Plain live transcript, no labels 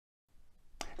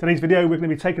Today's video we're going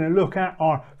to be taking a look at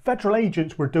our federal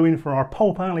agents we're doing for our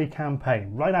Pulp Alley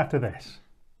campaign right after this.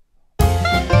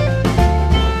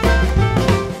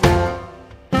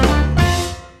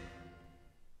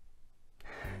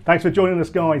 Thanks for joining us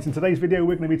guys. In today's video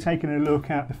we're going to be taking a look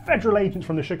at the federal agents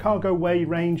from the Chicago Way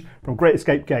range from Great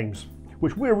Escape Games,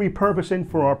 which we're repurposing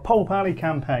for our Pulp Alley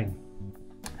campaign.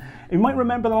 You might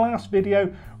remember the last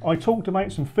video I talked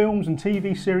about some films and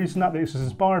TV series and that this has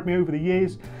inspired me over the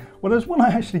years. Well, there's one I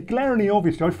actually glaringly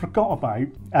obviously I forgot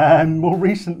about, more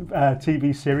recent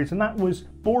TV series, and that was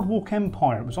Boardwalk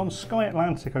Empire. It was on Sky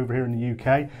Atlantic over here in the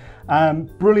UK.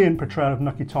 Brilliant portrayal of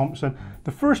Nucky Thompson.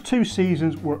 The first two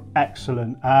seasons were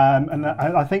excellent, and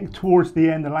I think towards the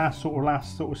end, the last sort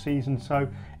of season, so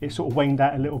it sort of waned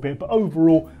out a little bit. But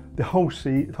overall, the whole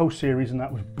series and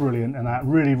that was brilliant, and that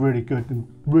really good and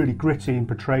really gritty and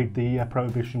portrayed the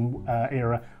Prohibition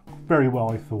era very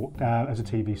well, I thought, as a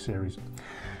TV series.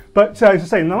 But as I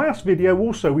say, in the last video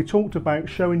also we talked about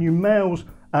showing you Mel's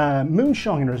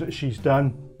moonshiners that she's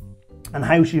done, and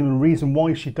how the reason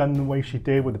why she done the way she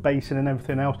did with the basin and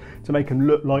everything else to make them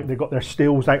look like they've got their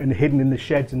stills out and hidden in the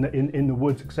sheds in the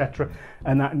woods, etc.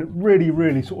 And that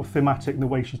really sort of thematic the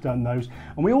way she's done those.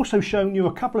 And we also shown you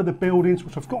a couple of the buildings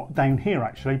which I've got down here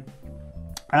actually,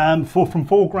 from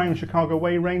Foreground Chicago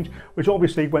Way range, which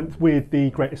obviously went with the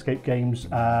Great Escape Games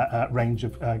range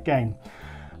of game.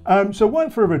 So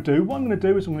without further ado, what I'm going to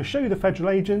do is I'm going to show you the federal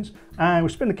agents, and we'll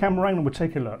spin the camera around and we'll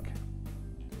take a look.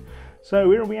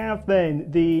 So here we have then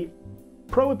the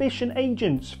Prohibition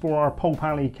Agents for our Pulp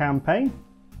Alley campaign,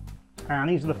 and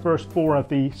these are the first four of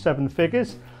the 7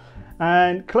 figures.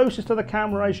 And closest to the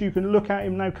camera, as you can look at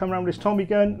him now come around with his Tommy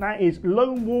gun, that is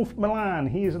Lone Wolf Milan.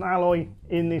 He is an ally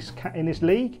in this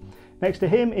league. Next to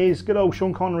him is good old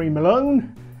Sean Connery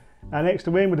Malone, and next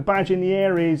to him with the badge in the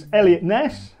air is Elliot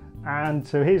Ness. And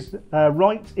to his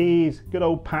right is good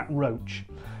old Pat Roach.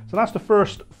 So that's the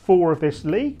first 4 of this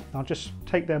league. I'll just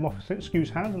take them off,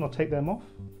 excuse hands, and I'll take them off.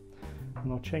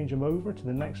 And I'll change them over to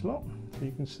the next lot so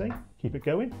you can see. Keep it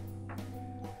going.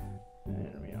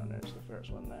 There we are, there's the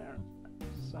first one there.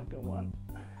 Second one.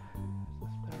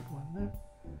 The third one there.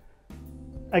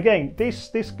 Again,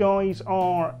 these guys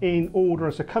are in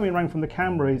order. So coming around from the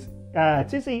camera is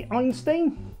Dizzy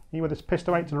Einstein. He with his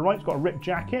pistol out to the right, he's got a ripped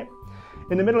jacket.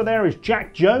 In the middle there is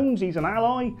Jack Jones, he's an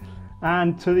ally.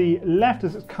 And to the left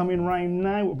as it's coming round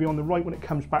now, it will be on the right when it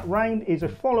comes back round, is a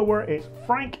follower, it's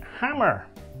Frank Hammer.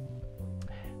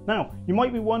 Now, you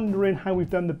might be wondering how we've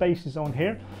done the bases on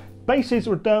here. Bases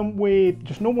were done with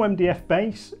just normal MDF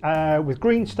base, with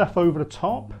green stuff over the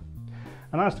top.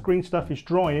 And as the green stuff is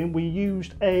drying, we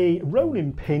used a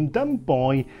rolling pin done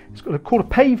by, it's called a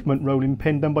pavement rolling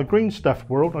pin done by Green Stuff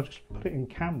World. I'll just put it in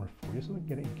camera for you so I can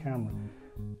get it in camera.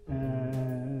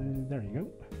 There you go.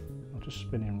 I'll just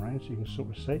spin him around so you can sort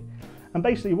of see. And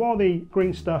basically while the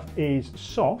green stuff is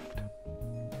soft,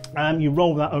 you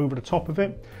roll that over the top of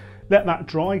it, let that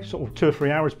dry sort of 2 or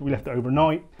 3 hours, but we left it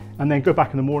overnight, and then go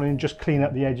back in the morning and just clean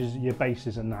up the edges of your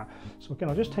bases and that. So again,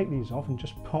 I'll just take these off and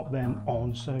just pop them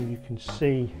on so you can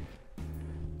see.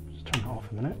 Just turn it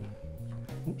off a minute.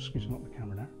 Oops, excuse me, not the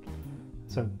camera there.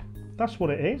 So that's what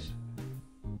it is.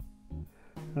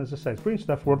 As I said, Green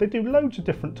Stuff World, they do loads of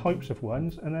different types of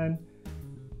ones, and then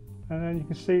you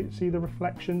can see the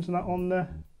reflections and that on the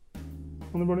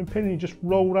rolling pin, and you just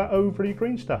roll that over your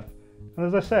green stuff. And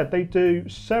as I said, they do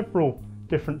several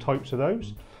different types of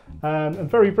those, and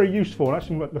very useful.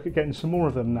 Actually, we might look at getting some more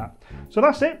of them now. So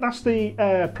that's it. That's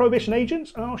the Prohibition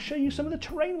Agents, and I'll show you some of the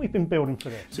terrain we've been building for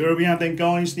this. So here we have then,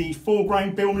 guys, the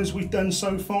foreground buildings we've done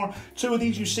so far. 2 of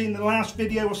these you've seen in the last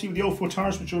video, obviously with the old 4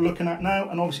 tires, which you're looking at now,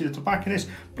 and obviously the tobacconist.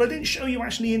 But I didn't show you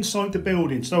actually inside the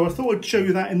building, so I thought I'd show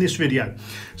you that in this video.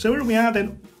 So here we are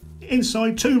then.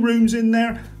 Inside, 2 rooms in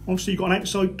there. Obviously you've got an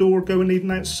outside door going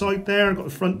leading outside there, got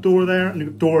the front door there, and a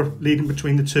door leading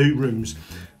between the 2 rooms.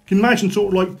 You can imagine sort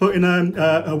of like putting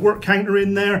a work counter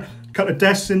in there, a couple of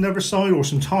desks in the other side, or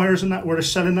some tyres and that where they're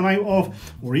selling them out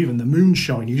of, or even the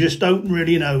moonshine. You just don't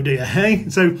really know, do you, hey?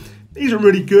 So these are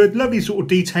really good, lovely sort of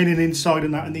detailing inside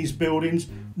and that in these buildings.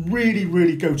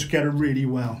 Really go together really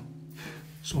well.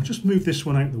 So I'll just move this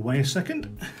one out of the way a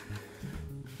second.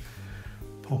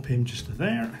 Pop him just to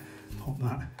there. Pop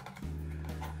that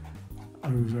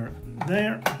over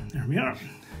there. There we are.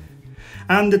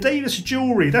 And the Davis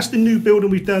Jewellery, that's the new building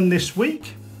we've done this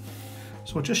week.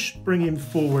 So I'll just bring him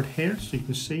forward here so you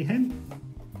can see him.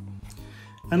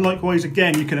 And likewise,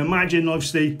 again, you can imagine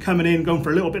obviously coming in, going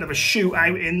for a little bit of a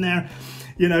shootout in there.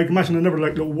 You know, you can imagine another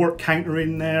like little work counter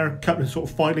in there, a couple of sort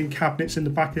of filing cabinets in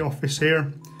the back of the office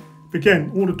here. But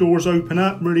again, all the doors open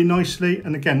up really nicely,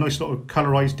 and again, nice little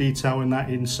colorized detail in that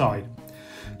inside.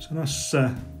 So that's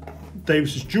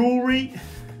Davis's jewellery.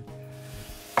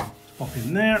 Pop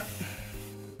in there.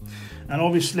 And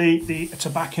obviously the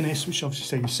tobacconist, which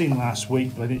obviously you've seen last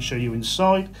week, but I didn't show you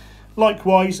inside.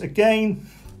 Likewise, again,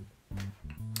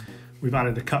 we've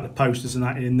added a couple of posters and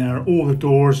that in there. All the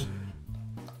doors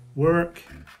work,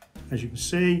 as you can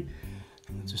see.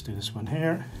 Let's just do this one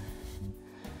here.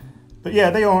 But yeah,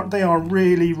 they are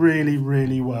really, really,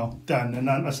 really well done. And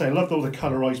I say I loved all the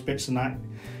colorized bits and that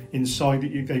inside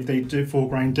that they do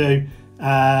foreground do.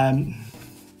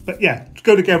 But yeah,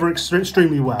 go together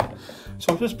extremely well.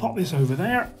 So I'll just pop this over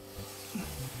there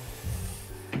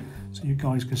so you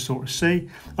guys can sort of see.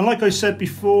 And like I said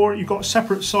before, you've got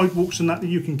separate sidewalks and that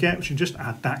you can get, which you just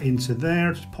add that into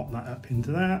there. Just pop that up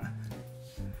into that.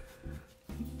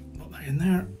 Pop that in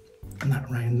there and that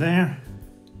round there.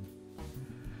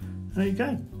 There you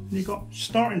go. You've got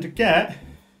starting to get,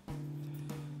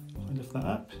 I lift that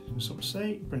up, you can sort of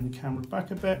see, bring the camera back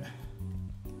a bit.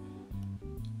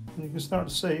 And you can start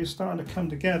to see it's starting to come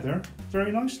together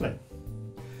very nicely.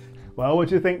 Well, what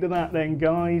do you think of that then,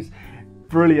 guys?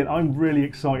 Brilliant. I'm really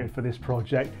excited for this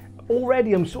project.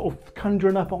 Already I'm sort of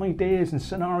conjuring up ideas and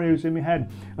scenarios in my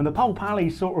head. And the Pulp Alley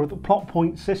sort of the plot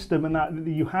point system and that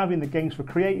you have in the games for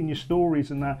creating your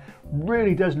stories and that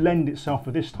really does lend itself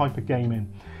for this type of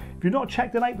gaming. If you've not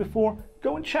checked it out before,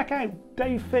 go and check out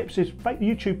Dave Phipps'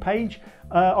 YouTube page.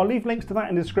 I'll leave links to that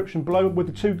in the description below with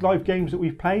the 2 live games that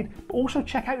we've played. But also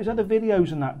check out his other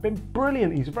videos and that. Been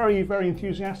brilliant. He's very, very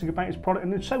enthusiastic about his product,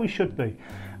 and so he should be.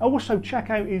 Also check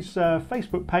out his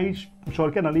Facebook page, which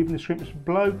again I'll leave in the description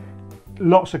below.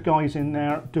 Lots of guys in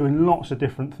there doing lots of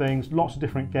different things, lots of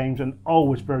different games, and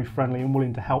always very friendly and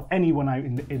willing to help anyone out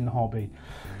in the hobby.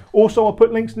 Also, I'll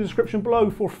put links in the description below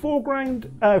for foreground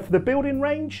for the building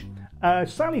range,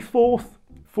 Sally Forth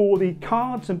for the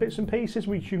cards and bits and pieces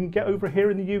which you can get over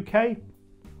here in the UK,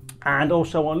 and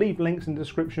also I'll leave links in the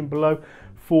description below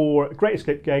for Great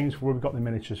Escape Games where we've got the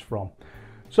miniatures from.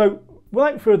 So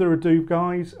without further ado,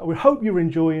 guys, I hope you're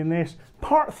enjoying this.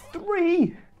 Part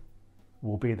 3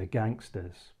 will be the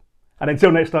gangsters. And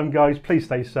until next time, guys, please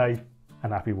stay safe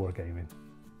and happy wargaming.